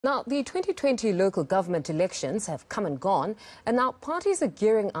Now, the 2020 local government elections have come and gone, and now parties are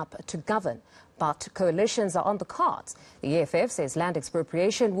gearing up to govern. But coalitions are on the cards. The EFF says land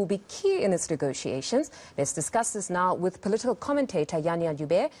expropriation will be key in its negotiations. Let's discuss this now with political commentator Jan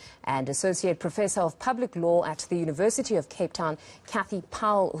Joubert and Associate Professor of Public Law at the University of Cape Town, Cathy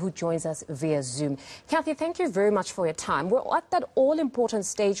Powell, who joins us via Zoom. Cathy, thank you very much for your time. We're at that all-important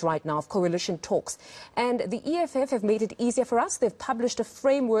stage right now of coalition talks. And the EFF have made it easier for us. They've published a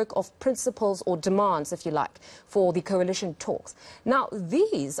framework of principles or demands, if you like, for the coalition talks. Now,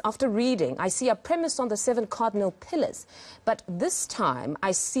 these, after reading, I see are premised on the 7 cardinal pillars. But this time,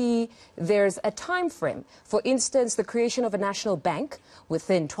 I see there's a time frame. For instance, the creation of a national bank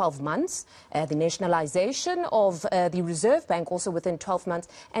within 12 months, the nationalization of the Reserve Bank also within 12 months,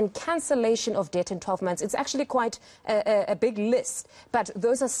 and cancellation of debt in 12 months. It's actually quite a big list, but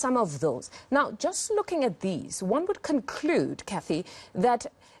those are some of those. Now, just looking at these, one would conclude, Cathy, that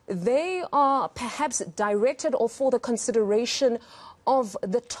they are perhaps directed or for the consideration of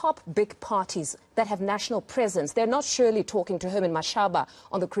the top big parties that have national presence. They're not surely talking to Herman Mashaba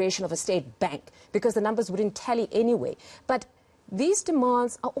on the creation of a state bank, because the numbers wouldn't tally anyway. But these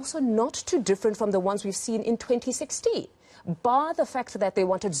demands are also not too different from the ones we've seen in 2016, bar the fact that they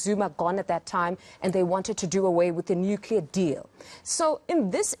wanted Zuma gone at that time and they wanted to do away with the nuclear deal. So in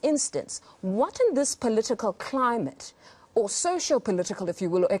this instance, what in this political climate, or socio-political, if you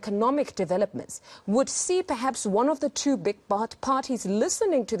will, or economic developments, would see perhaps one of the two big parties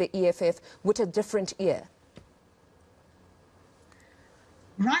listening to the EFF with a different ear?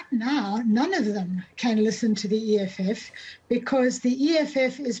 Right now, none of them can listen to the EFF because the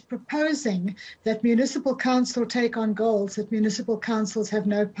EFF is proposing that municipal council take on goals that municipal councils have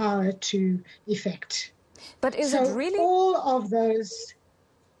no power to effect. But is it really? All of those,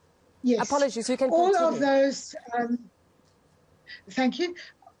 yes. Apologies, you can continue. All of those, thank you.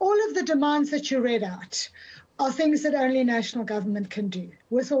 All of the demands that you read out are things that only national government can do,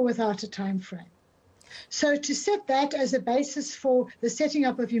 with or without a time frame. So to set that as a basis for the setting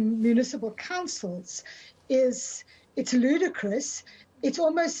up of municipal councils it's ludicrous. It's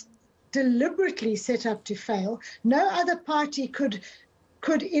almost deliberately set up to fail. No other party could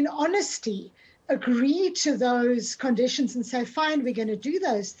in honesty agree to those conditions and say, fine, we're going to do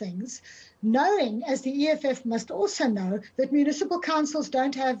those things, knowing, as the EFF must also know, that municipal councils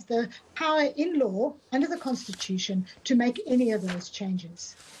don't have the power in law under the Constitution to make any of those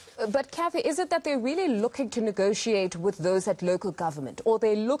changes. But, Cathy, is it that they're really looking to negotiate with those at local government, or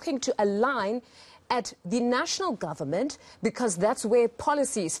they're looking to align at the national government because that's where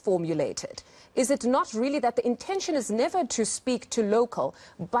policy is formulated? Is it not really that the intention is never to speak to local,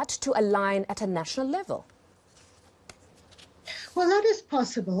 but to align at a national level? Well, that is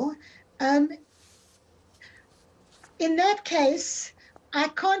possible. In that case, I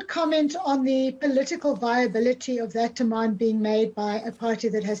can't comment on the political viability of that demand being made by a party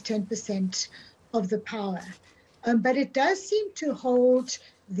that has 10% of the power. But it does seem to hold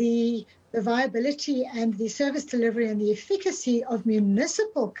the viability and the service delivery and the efficacy of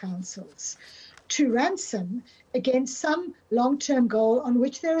municipal councils to ransom against some long-term goal on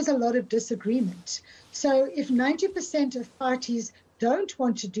which there is a lot of disagreement. So if 90% of parties don't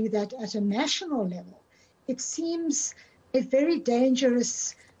want to do that at a national level, it seems a very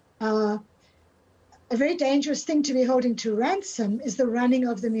dangerous thing to be holding to ransom is the running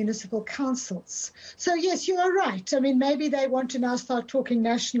of the municipal councils. So yes, you are right. I mean, maybe they want to now start talking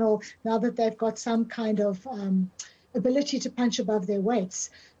national now that they've got some kind of ability to punch above their weights.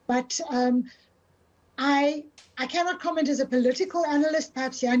 But I cannot comment as a political analyst.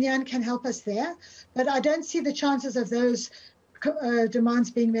 Perhaps Jan can help us there. But I don't see the chances of those demands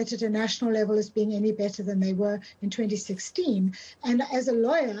being met at a national level as being any better than they were in 2016. And as a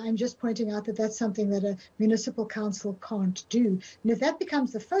lawyer, I'm just pointing out that that's something that a municipal council can't do. And if that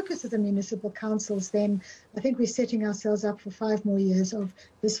becomes the focus of the municipal councils, then I think we're setting ourselves up for 5 more years of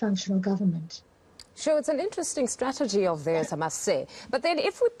dysfunctional government. Sure, it's an interesting strategy of theirs, I must say. But then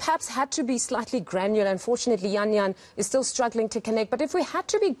if we perhaps had to be slightly granular, unfortunately Jan is still struggling to connect, but if we had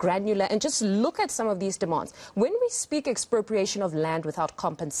to be granular and just look at some of these demands, when we speak expropriation of land without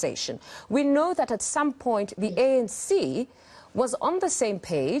compensation, we know that at some point the ANC was on the same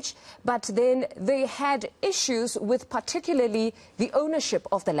page, but then they had issues with particularly the ownership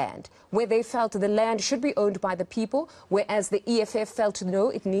of the land, where they felt the land should be owned by the people, whereas the EFF felt no,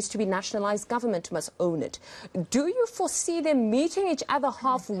 it needs to be nationalized, government must own it. Do you foresee them meeting each other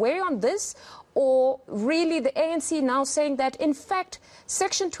halfway on this, or really the ANC now saying that, in fact,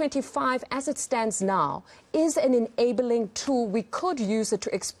 Section 25, as it stands now, is an enabling tool? We could use it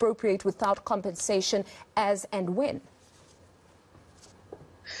to expropriate without compensation as and when.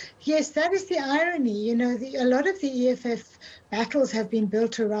 Yes, that is the irony. You know, a lot of the EFF battles have been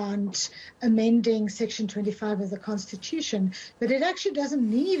built around amending Section 25 of the Constitution, but it actually doesn't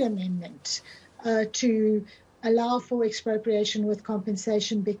need amendment to allow for expropriation with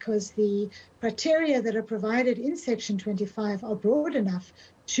compensation, because the criteria that are provided in Section 25 are broad enough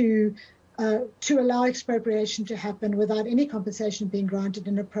to allow expropriation to happen without any compensation being granted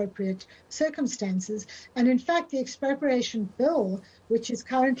in appropriate circumstances. And in fact, the expropriation bill, which is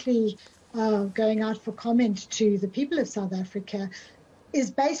currently going out for comment to the people of South Africa,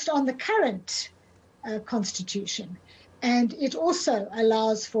 is based on the current constitution. And it also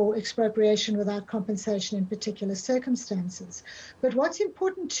allows for expropriation without compensation in particular circumstances. But what's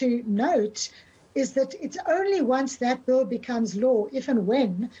important to note is that it's only once that bill becomes law, if and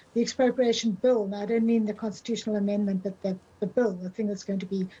when the expropriation bill, now I don't mean the constitutional amendment, but the bill, the thing that's going to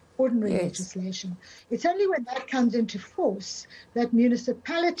be ordinary legislation, it's only when that comes into force that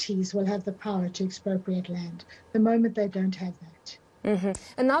municipalities will have the power to expropriate land. The moment they don't have that. Mm-hmm.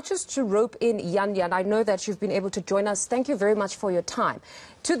 And now just to rope in Jan, I know that you've been able to join us. Thank you very much for your time.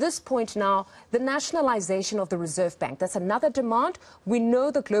 To this point now, the nationalization of the Reserve Bank, that's another demand. We know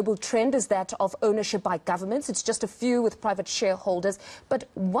the global trend is that of ownership by governments. It's just a few with private shareholders. But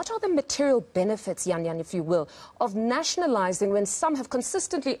what are the material benefits, Jan, if you will, of nationalizing when some have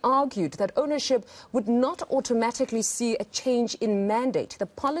consistently argued that ownership would not automatically see a change in mandate? The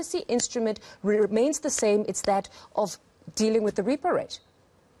policy instrument remains the same. It's that of dealing with the repo rate.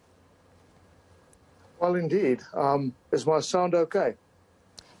 Well, indeed. Is my sound okay?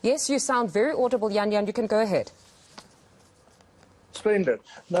 Yes, you sound very audible, Jan. You can go ahead. Splendid.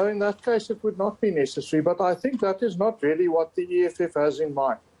 No, in that case, it would not be necessary, but I think that is not really what the EFF has in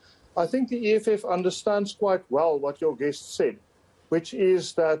mind. I think the EFF understands quite well what your guest said, which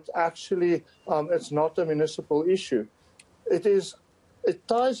is that actually it's not a municipal issue. It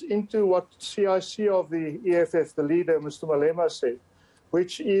ties into what CIC of the EFF, the leader, Mr. Malema, said,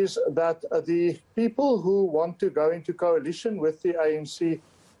 which is that the people who want to go into coalition with the ANC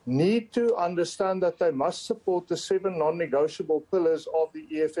need to understand that they must support the 7 non-negotiable pillars of the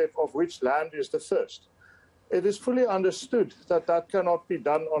EFF, of which land is the first. It is fully understood that that cannot be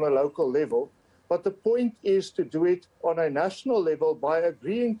done on a local level, but the point is to do it on a national level by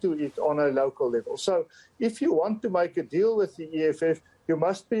agreeing to it on a local level. So if you want to make a deal with the EFF, you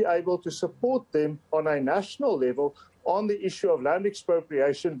must be able to support them on a national level on the issue of land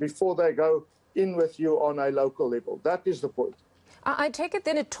expropriation before they go in with you on a local level. That is the point. I take it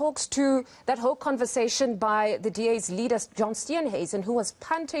then it talks to that whole conversation by the DA's leader, John Steenhuisen, who was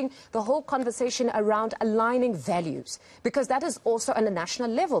punting the whole conversation around aligning values, because that is also on a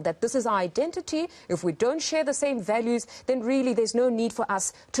national level, that this is our identity. If we don't share the same values, then really there's no need for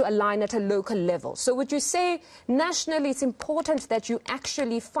us to align at a local level. So would you say nationally it's important that you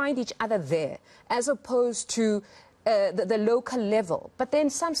actually find each other there, as opposed to the local level? But then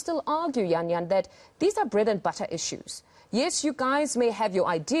some still argue, Jan, that these are bread and butter issues. Yes, you guys may have your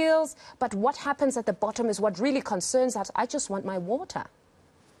ideals, but what happens at the bottom is what really concerns us. I just want my water.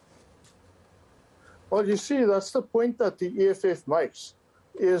 Well, you see, that's the point that the EFF makes,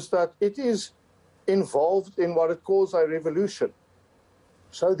 is that it is involved in what it calls a revolution.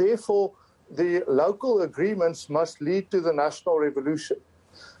 So therefore, the local agreements must lead to the national revolution.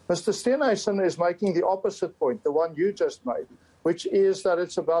 Mr. Steenhuisen is making the opposite point, the one you just made, which is that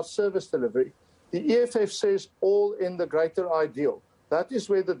it's about service delivery. The EFF says all in the greater ideal. That is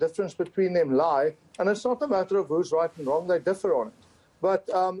where the difference between them lie, and it's not a matter of who's right and wrong, they differ on it. But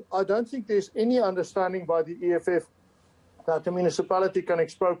I don't think there's any understanding by the EFF that a municipality can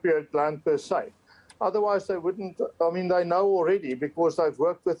expropriate land per se. Otherwise, they wouldn't. I mean, they know already, because they've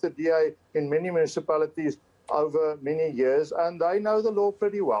worked with the DA in many municipalities over many years, and they know the law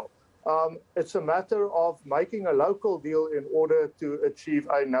pretty well. It's a matter of making a local deal in order to achieve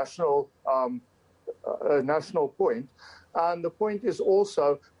a national point. And the point is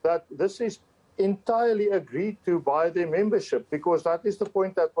also that this is entirely agreed to by their membership, because that is the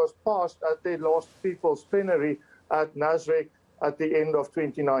point that was passed at their last people's plenary at Nasrec at the end of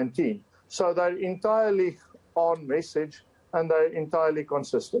 2019. So they're entirely on message and they're entirely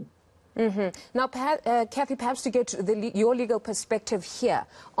consistent. Mm-hmm. Now, Cathy, perhaps to get your legal perspective here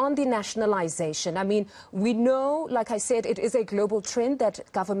on the nationalization. I mean, we know, like I said, it is a global trend that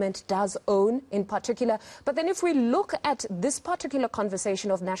government does own in particular. But then if we look at this particular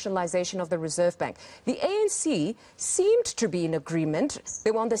conversation of nationalization of the Reserve Bank, the ANC seemed to be in agreement.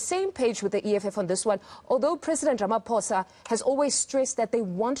 They were on the same page with the EFF on this one, although President Ramaphosa has always stressed that they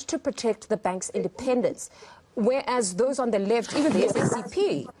want to protect the bank's independence, whereas those on the left, even the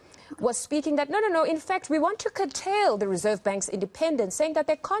SACP, was speaking that, no, in fact, we want to curtail the Reserve Bank's independence, saying that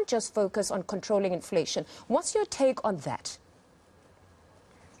they can't just focus on controlling inflation. What's your take on that?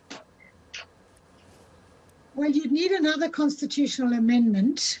 Well, you'd need another constitutional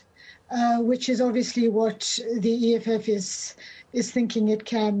amendment, which is obviously what the EFF is thinking it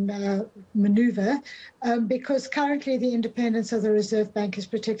can maneuver, because currently the independence of the Reserve Bank is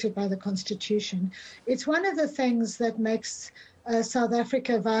protected by the Constitution. It's one of the things that makes South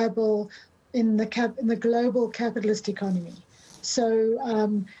Africa viable in the global capitalist economy.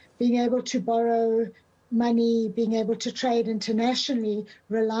 So being able to borrow money, being able to trade internationally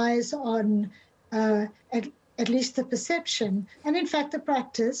relies on at least the perception, and in fact the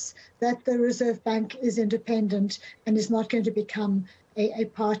practice, that the Reserve Bank is independent and is not going to become a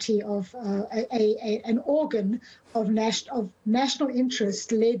party of an organ of national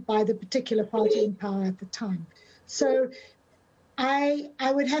interest led by the particular party in power at the time. So I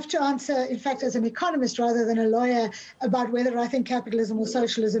would have to answer, in fact, as an economist rather than a lawyer, about whether I think capitalism or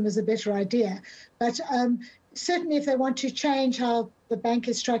socialism is a better idea. But certainly if they want to change how the bank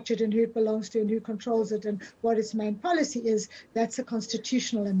is structured and who it belongs to and who controls it and what its main policy is, that's a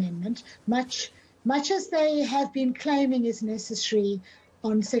constitutional amendment, much as they have been claiming is necessary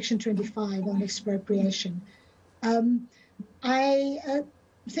on Section 25 on expropriation.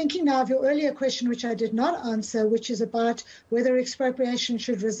 Thinking now of your earlier question, which I did not answer, which is about whether expropriation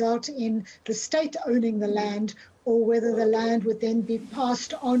should result in the state owning the land or whether the land would then be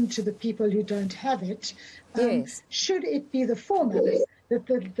passed on to the people who don't have it. Yes. Should it be the former,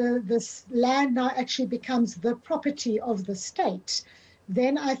 that this land now actually becomes the property of the state,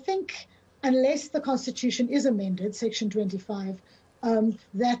 then I think unless the Constitution is amended, Section 25,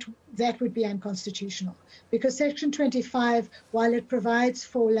 that would be unconstitutional. Because Section 25, while it provides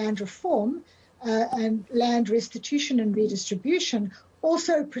for land reform and land restitution and redistribution,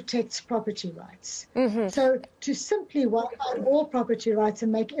 also protects property rights. Mm-hmm. So to simply wipe out all property rights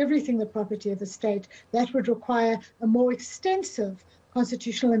and make everything the property of the state, that would require a more extensive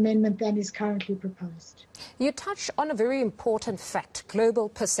constitutional amendment than is currently proposed. You touch on a very important fact, global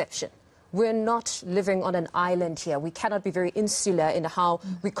perception. We're not living on an island here. We cannot be very insular in how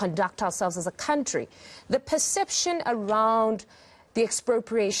we conduct ourselves as a country. The perception around the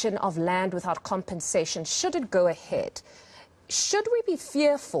expropriation of land without compensation, should it go ahead, should we be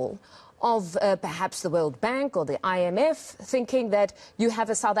fearful of perhaps the World Bank or the IMF thinking that you have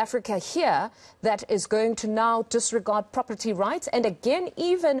a South Africa here that is going to now disregard property rights? And again,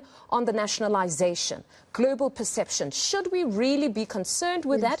 even on the nationalization, global perception, should we really be concerned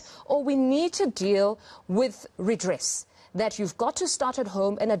with that, or we need to deal with redress? That you've got to start at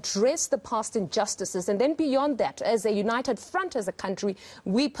home and address the past injustices, and then beyond that, as a united front, as a country,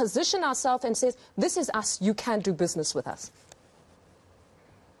 we position ourselves and say, this is us, you can do business with us.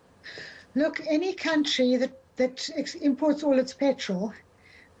 Look, any country that imports all its petrol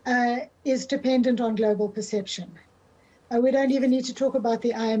is dependent on global perception. We don't even need to talk about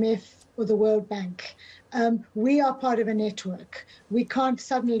the IMF or the World Bank. We are part of a network. We can't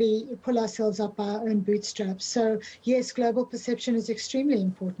suddenly pull ourselves up by our own bootstraps. So, yes, global perception is extremely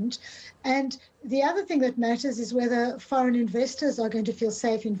important. And the other thing that matters is whether foreign investors are going to feel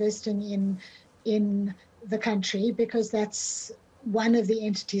safe investing in the country, because that's one of the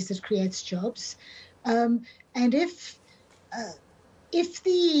entities that creates jobs. And if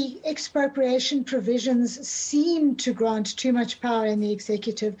the expropriation provisions seem to grant too much power in the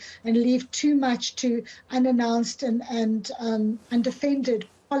executive and leave too much to unannounced and undefended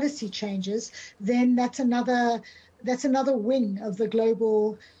policy changes, then that's another wing of the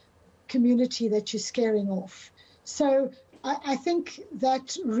global community that you're scaring off. So I think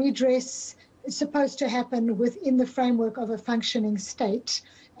that redress is supposed to happen within the framework of a functioning state.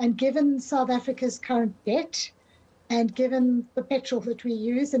 And given South Africa's current debt, and given the petrol that we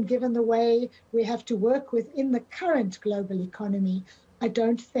use, and given the way we have to work within the current global economy, I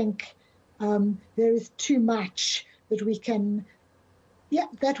don't think there is too much that we can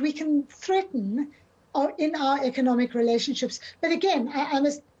threaten in our economic relationships. But again,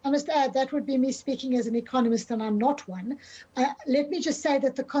 I must add, that would be me speaking as an economist, and I'm not one. Let me just say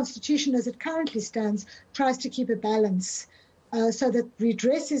that the Constitution, as it currently stands, tries to keep a balance so that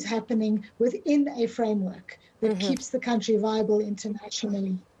redress is happening within a framework that keeps the country viable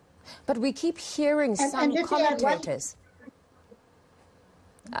internationally. But we keep hearing some commentators.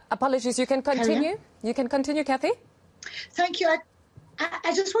 Apologies, you can continue. You can continue, Cathy. Thank you.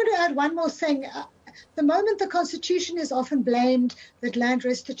 I just want to add one more thing. The moment the Constitution is often blamed that land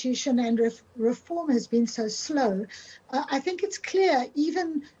restitution and reform has been so slow, I think it's clear,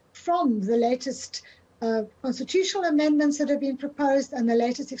 even from the latest constitutional amendments that have been proposed and the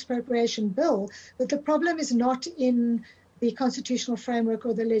latest expropriation bill, that the problem is not in the constitutional framework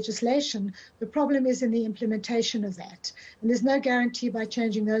or the legislation. The problem is in the implementation of that. And there's no guarantee by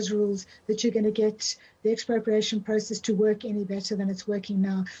changing those rules that you're going to get the expropriation process to work any better than it's working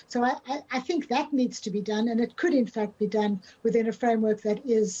now. So I think that needs to be done, and it could in fact be done within a framework that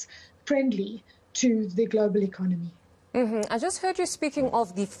is friendly to the global economy. I just heard you speaking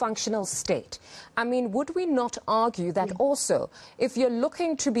of the functional state. I mean, would we not argue that also, if you're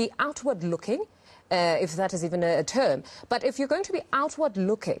looking to be outward looking, if that is even a term, but if you're going to be outward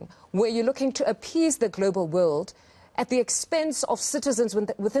looking, where you're looking to appease the global world at the expense of citizens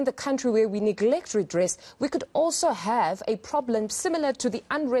within the country where we neglect redress, we could also have a problem similar to the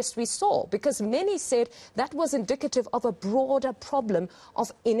unrest we saw, because many said that was indicative of a broader problem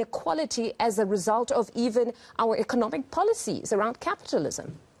of inequality as a result of even our economic policies around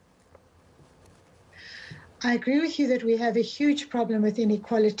capitalism. I agree with you that we have a huge problem with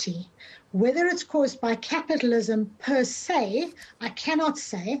inequality. Whether it's caused by capitalism per se, I cannot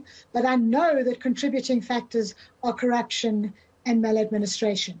say, but I know that contributing factors are corruption and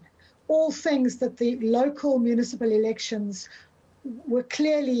maladministration. All things that the local municipal elections were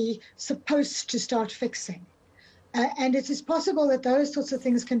clearly supposed to start fixing. And it is possible that those sorts of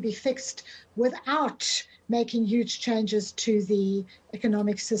things can be fixed without making huge changes to the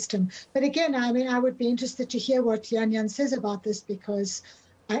economic system. But again, I mean, I would be interested to hear what Jan says about this, because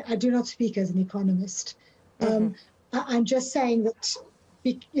I do not speak as an economist. I'm just saying that,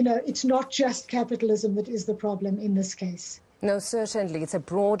 you know, it's not just capitalism that is the problem in this case. No, certainly. It's a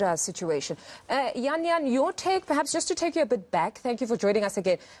broader situation. Jan, your take, perhaps just to take you a bit back, thank you for joining us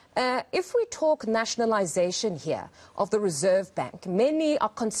again. If we talk nationalization here of the Reserve Bank, many are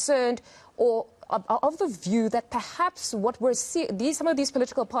concerned or of the view that perhaps what some of these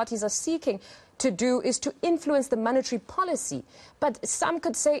political parties are seeking to do is to influence the monetary policy. But some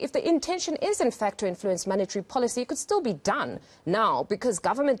could say if the intention is in fact to influence monetary policy, it could still be done now because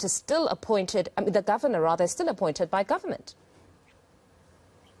government is still appointed, I mean, the governor rather is still appointed by government.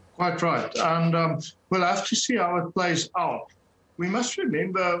 Quite right. And we'll have to see how it plays out. We must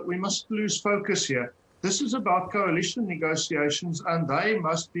remember, we must lose focus here. This is about coalition negotiations, and they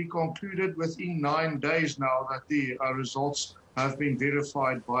must be concluded within 9 days now that the results have been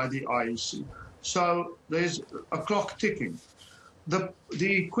verified by the IEC. So there's a clock ticking.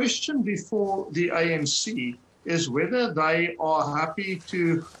 The question before the ANC is whether they are happy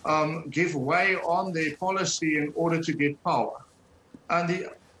to give way on their policy in order to get power. And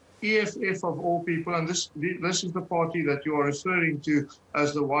the EFF of all people, and this is the party that you are referring to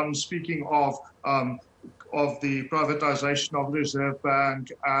as the one speaking of the privatization of the Reserve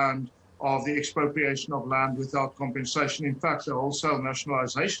Bank and of the expropriation of land without compensation, in fact, the wholesale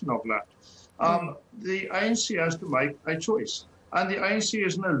nationalization of land. The ANC has to make a choice. And the ANC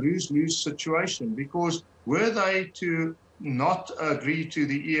is in a lose-lose situation, because were they to not agree to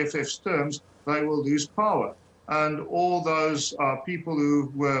the EFF's terms, they will lose power. And all those people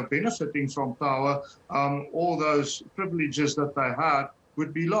who were benefiting from power, all those privileges that they had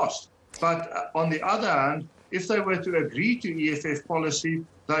would be lost. But on the other hand, if they were to agree to EFF policy,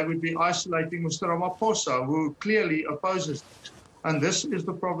 they would be isolating Mr. Ramaphosa, who clearly opposes it. And this is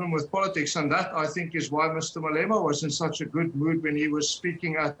the problem with politics. And that, I think, is why Mr. Malema was in such a good mood when he was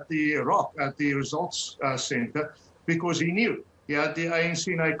speaking at the ROC, at the Results Center, because he knew he had the ANC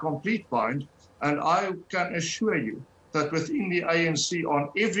in a complete bind. And I can assure you that within the ANC on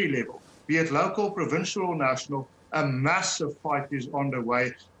every level, be it local, provincial or national, a massive fight is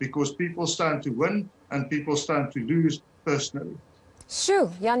underway because people stand to win and people stand to lose personally. Sure,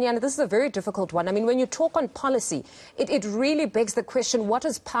 Jan, this is a very difficult one. I mean, when you talk on policy, it really begs the question, what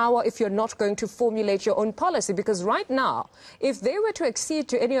is power if you're not going to formulate your own policy? Because right now, if they were to accede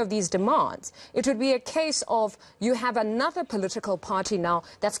to any of these demands, it would be a case of you have another political party now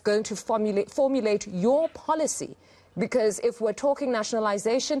that's going to formulate your policy. Because if we're talking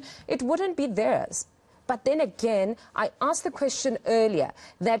nationalization, it wouldn't be theirs. But then again, I asked the question earlier,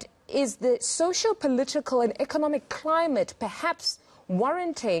 that is the social, political and economic climate perhaps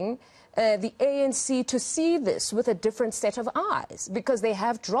warranting the ANC to see this with a different set of eyes, because they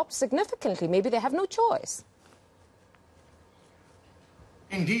have dropped significantly. Maybe they have no choice.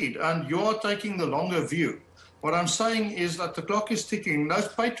 Indeed, and you're taking the longer view. What I'm saying is that the clock is ticking. Those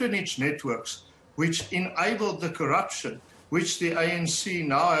patronage networks, which enabled the corruption, which the ANC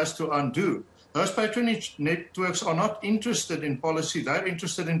now has to undo, those patronage networks are not interested in policy, they're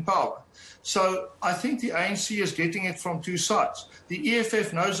interested in power. So I think the ANC is getting it from two sides. The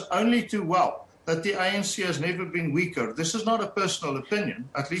EFF knows only too well that the ANC has never been weaker. This is not a personal opinion,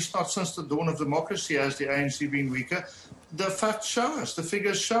 at least not since the dawn of democracy has the ANC been weaker. The facts show us, the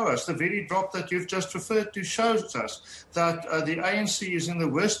figures show us, the very drop that you've just referred to shows us that the ANC is in the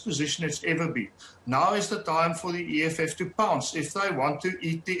worst position it's ever been. Now is the time for the EFF to pounce if they want to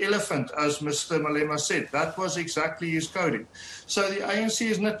eat the elephant, as Mr. Malema said. That was exactly his coding. So the ANC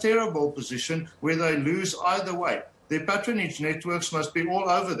is in a terrible position where they lose either way. Their patronage networks must be all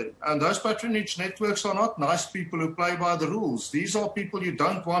over them. And those patronage networks are not nice people who play by the rules. These are people you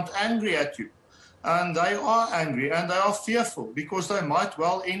don't want angry at you. And they are angry and they are fearful because they might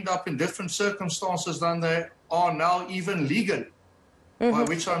well end up in different circumstances than they are now, even legally. By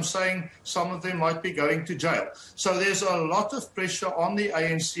which I'm saying some of them might be going to jail. So there's a lot of pressure on the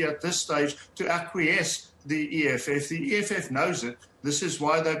ANC at this stage to acquiesce the EFF. The EFF knows it. This is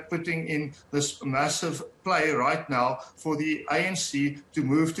why they're putting in this massive play right now for the ANC to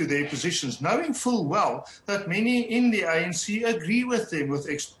move to their positions, knowing full well that many in the ANC agree with them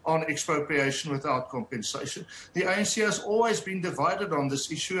on expropriation without compensation. The ANC has always been divided on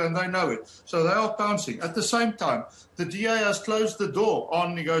this issue, and they know it. So they are pouncing. At the same time, the DA has closed the door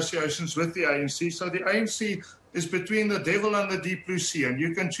on negotiations with the ANC, so the ANC is between the devil and the deep blue sea, and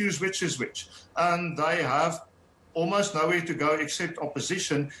you can choose which is which. And they have almost nowhere to go except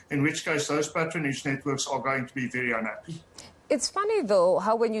opposition, in which case those patronage networks are going to be very unhappy. It's funny, though,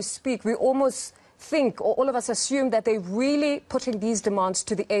 how when you speak, we almost think, or all of us assume, that they're really putting these demands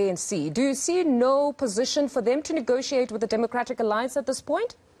to the ANC. Do you see no position for them to negotiate with the Democratic Alliance at this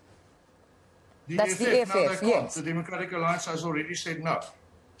point? That's the EFF, no, they can't. yes. The Democratic Alliance has already said no.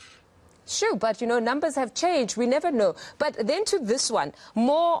 Sure, but, you know, numbers have changed. We never know. But then to this one,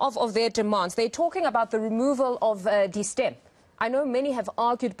 more of their demands. They're talking about the removal of D-STEM. I know many have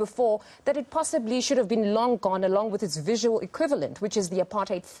argued before that it possibly should have been long gone along with its visual equivalent, which is the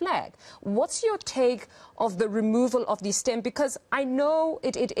apartheid flag. What's your take of the removal of the stem? Because I know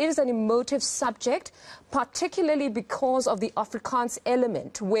it is an emotive subject, particularly because of the Afrikaans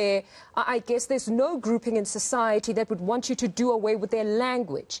element, where I guess there's no grouping in society that would want you to do away with their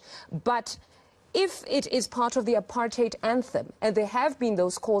language. But if it is part of the apartheid anthem, and there have been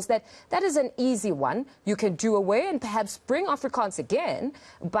those calls, that is an easy one. You can do away and perhaps bring Afrikaans again,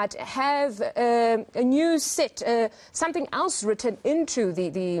 but have a new set, something else written into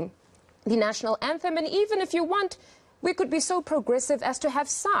the national anthem. And even if you want, we could be so progressive as to have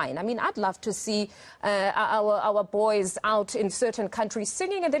sign. I mean, I'd love to see our boys out in certain countries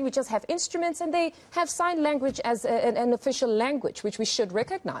singing, and then we just have instruments and they have sign language as an official language, which we should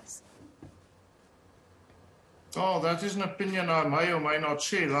recognize. Oh, that is an opinion I may or may not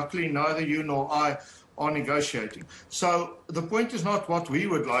share. Luckily, neither you nor I are negotiating. So the point is not what we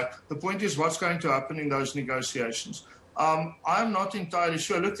would like. The point is what's going to happen in those negotiations. I'm not entirely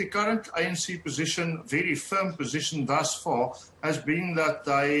sure. Look, the current ANC position, very firm position thus far, has been that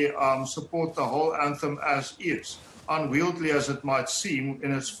they support the whole anthem as is, unwieldy as it might seem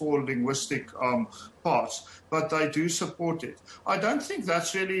in its four linguistic parts, but they do support it. I don't think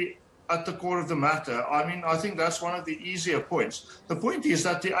that's really at the core of the matter. I mean, I think that's one of the easier points. The point is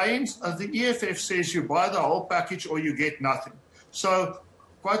that the EFF says you buy the whole package or you get nothing. So,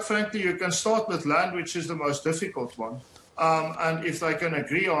 quite frankly, you can start with land, which is the most difficult one. And if they can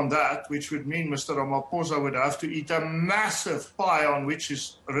agree on that, which would mean Mr. Ramaphosa would have to eat a massive pie on which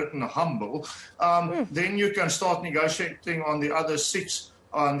is written humble, then you can start negotiating on the other six,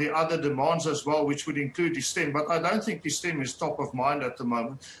 on the other demands as well, which would include the stem. But I don't think the stem is top of mind at the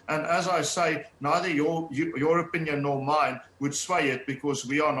moment. And as I say, neither your opinion nor mine would sway it, because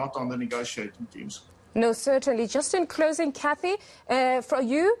we are not on the negotiating teams. No, certainly. Just in closing, Cathy, for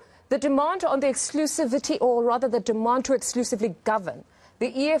you, the demand on the exclusivity, or rather the demand to exclusively govern.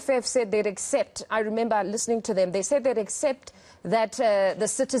 The EFF said they'd accept, I remember listening to them, they said they'd accept that the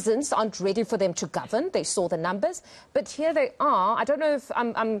citizens aren't ready for them to govern. They saw the numbers. But here they are. I don't know if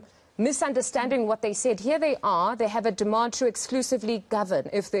I'm misunderstanding what they said. Here they are. They have a demand to exclusively govern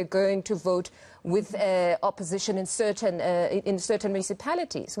if they're going to vote with opposition in certain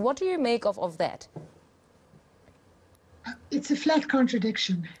municipalities. What do you make of that? It's a flat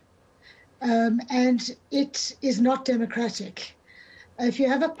contradiction. And it is not democratic. If you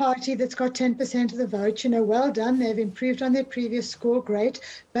have a party that's got 10% of the vote, you know, well done, they've improved on their previous score, great,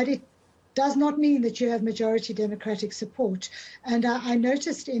 but it does not mean that you have majority democratic support. And I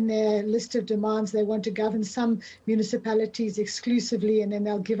noticed in their list of demands, they want to govern some municipalities exclusively, and then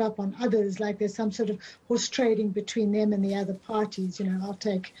they'll give up on others, like there's some sort of horse trading between them and the other parties. You know, I'll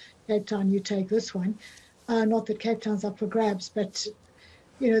take Cape Town, you take this one. Not that Cape Town's up for grabs, but,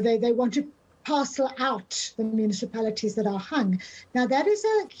 you know, they want to parcel out the municipalities that are hung. Now, that is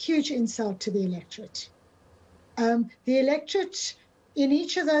a huge insult to the electorate. The electorate in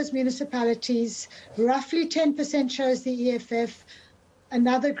each of those municipalities, roughly 10% chose the EFF,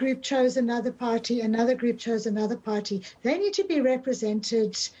 another group chose another party, another group chose another party. They need to be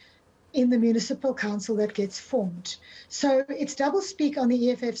represented in the municipal council that gets formed. So it's doublespeak on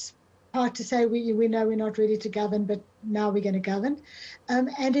the EFF's part to say we know we're not ready to govern, but now we're going to govern.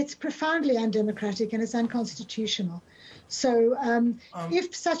 And it's profoundly undemocratic and it's unconstitutional. So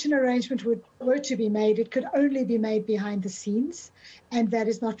if such an arrangement were to be made, it could only be made behind the scenes, and that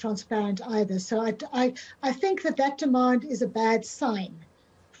is not transparent either. So I think that demand is a bad sign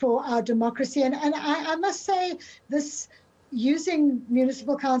for our democracy. And I must say, this using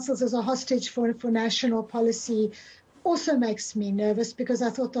municipal councils as a hostage for national policy also makes me nervous, because I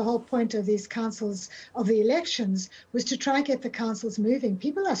thought the whole point of these councils, of the elections, was to try and get the councils moving.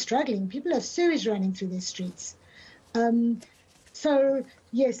 People are struggling. People have sewage running through their streets. So,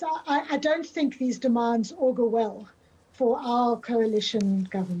 yes, I don't think these demands augur well for our coalition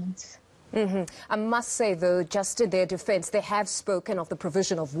governments. I must say, though, just in their defense, they have spoken of the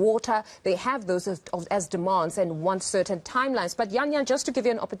provision of water. They have those as demands and want certain timelines. But Jan, just to give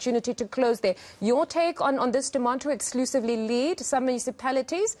you an opportunity to close there, your take on this demand to exclusively lead some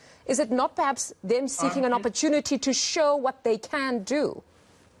municipalities? Is it not perhaps them seeking an opportunity to show what they can do?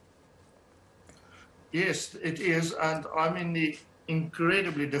 Yes, it is. And I'm in the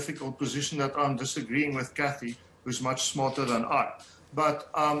incredibly difficult position that I'm disagreeing with Cathy, who's much smarter than I. But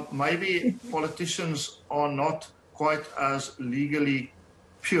maybe politicians are not quite as legally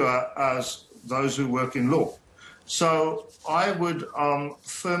pure as those who work in law. So I would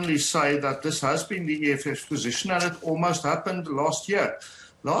firmly say that this has been the EFF's position, and it almost happened last year.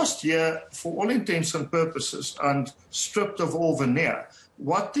 Last year, for all intents and purposes, and stripped of all veneer,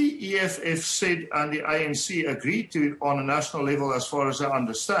 what the EFF said and the ANC agreed to on a national level, as far as I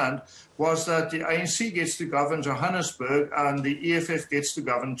understand, was that the ANC gets to govern Johannesburg and the EFF gets to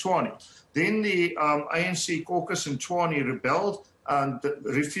govern Tshwane. Then the ANC caucus in Tshwane rebelled and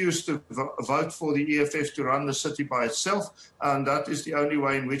refused to vote for the EFF to run the city by itself, and that is the only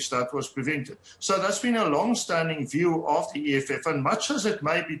way in which that was prevented. So that's been a long-standing view of the EFF, and much as it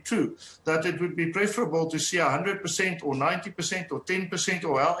may be true that it would be preferable to see 100% or 90% or 10%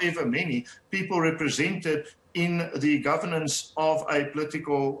 or however many people represented in the governance of a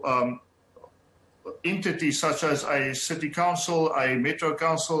political entity such as a city council, a metro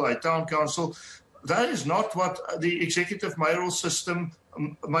council, a town council, that is not what the executive mayoral system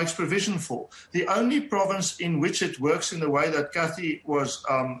makes provision for. The only province in which it works in the way that Cathy was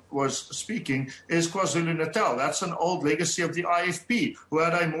speaking is KwaZulu-Natal. That's an old legacy of the IFP, who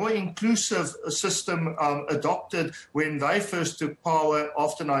had a more inclusive system adopted when they first took power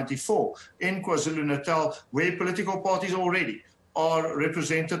after '94 in KwaZulu-Natal, where political parties already are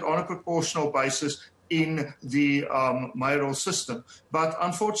represented on a proportional basis in the mayoral system. But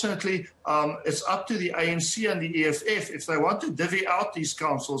unfortunately, it's up to the ANC and the EFF if they want to divvy out these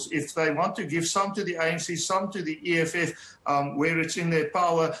councils, if they want to give some to the ANC, some to the EFF, where it's in their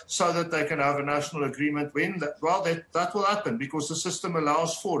power, so that they can have a national agreement when that will happen, because the system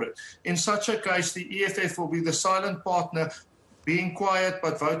allows for it. In such a case, the EFF will be the silent partner, being quiet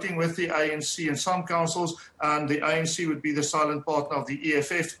but voting with the ANC in some councils, and the ANC would be the silent partner of the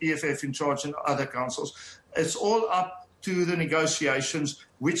EFF in charge in other councils. It's all up to the negotiations,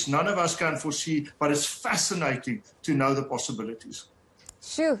 which none of us can foresee, but it's fascinating to know the possibilities.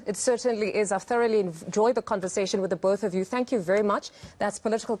 Sure, it certainly is. I've thoroughly enjoyed the conversation with the both of you. Thank you very much. That's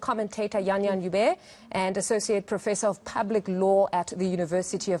political commentator Jan Joubert and Associate Professor of Public Law at the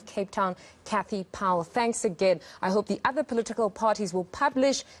University of Cape Town, Cathy Powell. Thanks again. I hope the other political parties will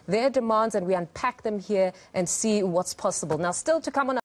publish their demands and we unpack them here and see what's possible. Now, still to come on